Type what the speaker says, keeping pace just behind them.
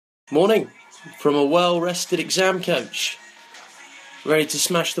Morning from a well-rested exam coach. Ready to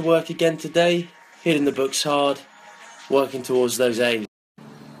smash the work again today, hitting the books hard, working towards those A's.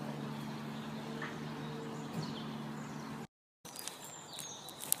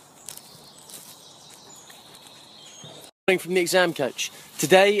 Morning from the exam coach.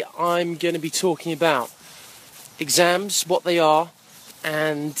 Today I'm going to be talking about exams, what they are,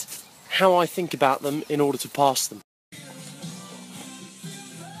 and how I think about them in order to pass them.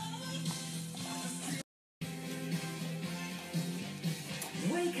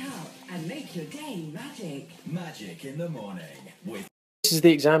 Wake up and make your day magic. Magic in the morning with... This is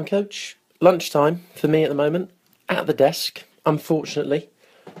the exam coach. Lunchtime for me at the moment, at the desk, unfortunately.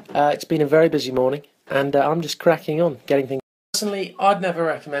 It's been a very busy morning, and I'm just cracking on, getting things. Personally, I'd never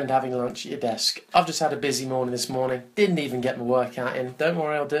recommend having lunch at your desk. I've just had a busy morning this morning, didn't even get my workout in. Don't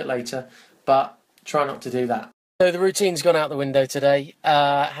worry, I'll do it later, but try not to do that. So the routine's gone out the window today.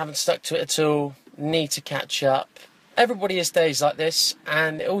 Haven't stuck to it at all. Need to catch up. Everybody has days like this,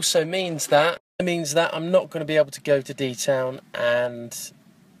 and it also means that I'm not going to be able to go to D-Town and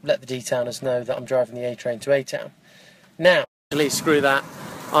let the D-Towners know that I'm driving the A-train to A-Town. Now, please screw that.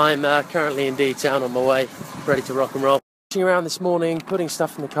 I'm currently in D-Town on my way, ready to rock and roll. Rushing around this morning, putting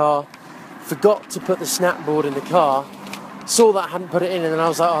stuff in the car. Forgot to put the snapboard in the car. Saw that I hadn't put it in, and then I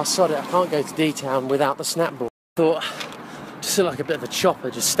was like, oh, sod it, I can't go to D-Town without the snapboard. Thought, just look like a bit of a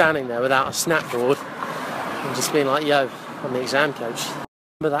chopper, just standing there without a snapboard. And just being like, yo, I'm the exam coach.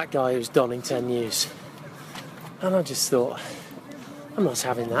 Remember that guy who's donning 10 U's? And I just thought, I'm not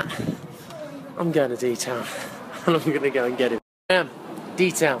having that. I'm going to D-Town, and I'm going to go and get him. I am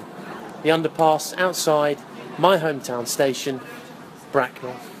D-Town, the underpass outside my hometown station,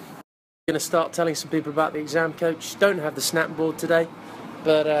 Bracknell. I'm going to start telling some people about the exam coach. Don't have the snapboard today,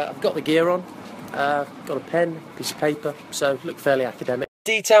 but I've got the gear on. Got a pen, piece of paper, so look fairly academic.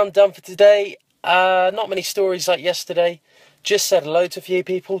 D-Town done for today. Not many stories like yesterday. Just said hello to a few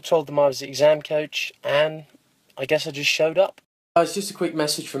people, told them I was the exam coach, and I guess I just showed up. Guys, just a quick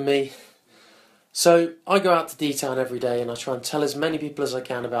message from me. So, I go out to D-Town every day and I try and tell as many people as I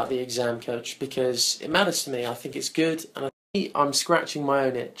can about the exam coach because it matters to me. I think it's good, and I'm scratching my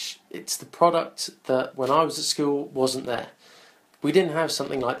own itch. It's the product that when I was at school wasn't there. We didn't have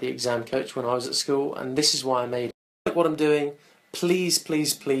something like the exam coach when I was at school, and this is why I made it. Like what I'm doing, please,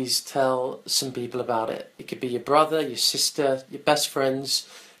 please, please tell some people about it. It could be your brother, your sister, your best friends,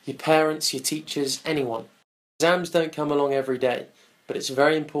 your parents, your teachers, anyone. Exams don't come along every day, but it's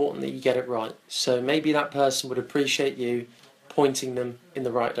very important that you get it right. So maybe that person would appreciate you pointing them in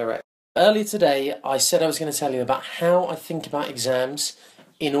the right direction. Earlier today, I said I was going to tell you about how I think about exams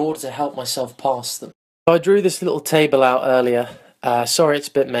in order to help myself pass them. So I drew this little table out earlier. Sorry it's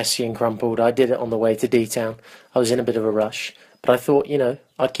a bit messy and crumpled. I did it on the way to D-Town. I was in a bit of a rush. But I thought,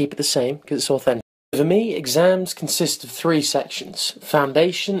 I'd keep it the same because it's authentic. For me, exams consist of 3 sections: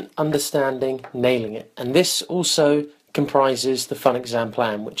 foundation, understanding, nailing it. And this also comprises the Fun Exam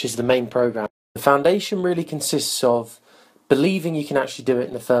Plan, which is the main program. The foundation really consists of believing you can actually do it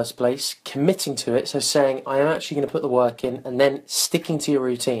in the first place, committing to it, so saying, I am actually going to put the work in, and then sticking to your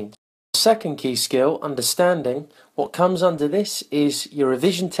routine. The second key skill, understanding, what comes under this is your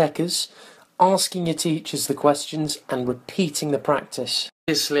revision techers, asking your teachers the questions and repeating the practice.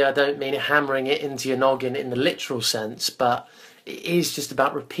 Obviously, I don't mean hammering it into your noggin in the literal sense, but it is just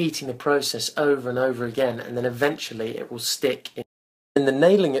about repeating the process over and over again, and then eventually it will stick. In the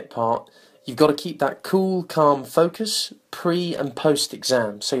nailing it part, you've got to keep that cool, calm focus pre and post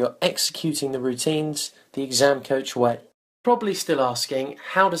exam, so you're executing the routines the exam coach way. Probably still asking,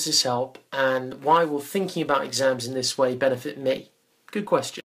 how does this help, and why will thinking about exams in this way benefit me? Good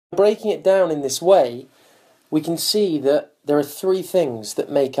question. Breaking it down in this way, we can see that there are 3 things that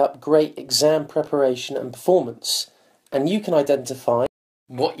make up great exam preparation and performance, and you can identify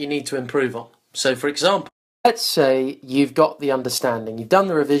what you need to improve on. So, for example, let's say you've got the understanding, you've done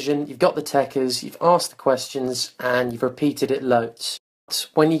the revision, you've got the techers, you've asked the questions, and you've repeated it loads. But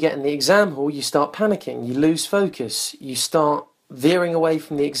when you get in the exam hall, you start panicking, you lose focus, you start veering away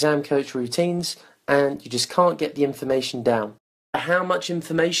from the exam coach routines, and you just can't get the information down. How much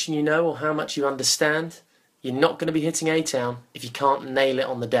information you know or how much you understand, you're not going to be hitting A-Town if you can't nail it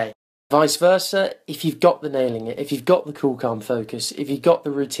on the day. Vice versa, if you've got the nailing it, if you've got the cool, calm focus, if you've got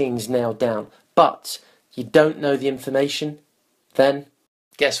the routines nailed down, but you don't know the information, then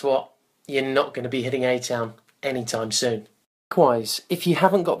guess what? You're not going to be hitting A-Town anytime soon. Likewise, if you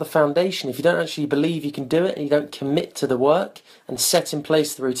haven't got the foundation, if you don't actually believe you can do it and you don't commit to the work and set in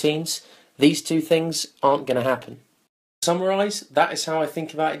place the routines, these 2 things aren't going to happen. To summarise, that is how I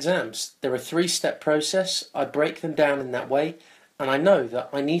think about exams. They're a 3-step process. I break them down in that way, And I know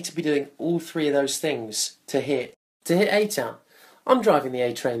that I need to be doing all three of those things to hit A-Town. I'm driving the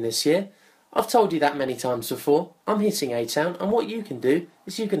A-Train this year. I've told you that many times before. I'm hitting A-Town, and what you can do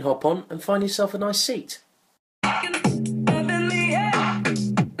is you can hop on and find yourself a nice seat.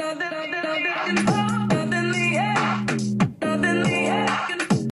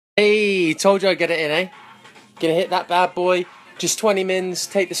 Hey, told you I'd get it in, eh? Gonna hit that bad boy. Just 20 mins,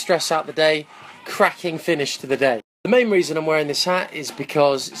 take the stress out the day. Cracking finish to the day. The main reason I'm wearing this hat is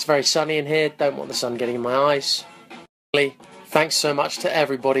because it's very sunny in here. Don't want the sun getting in my eyes. Thanks so much to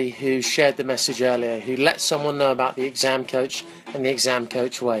everybody who shared the message earlier, who let someone know about the Exam Coach and the Exam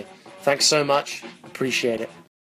Coach way. Thanks so much. Appreciate it.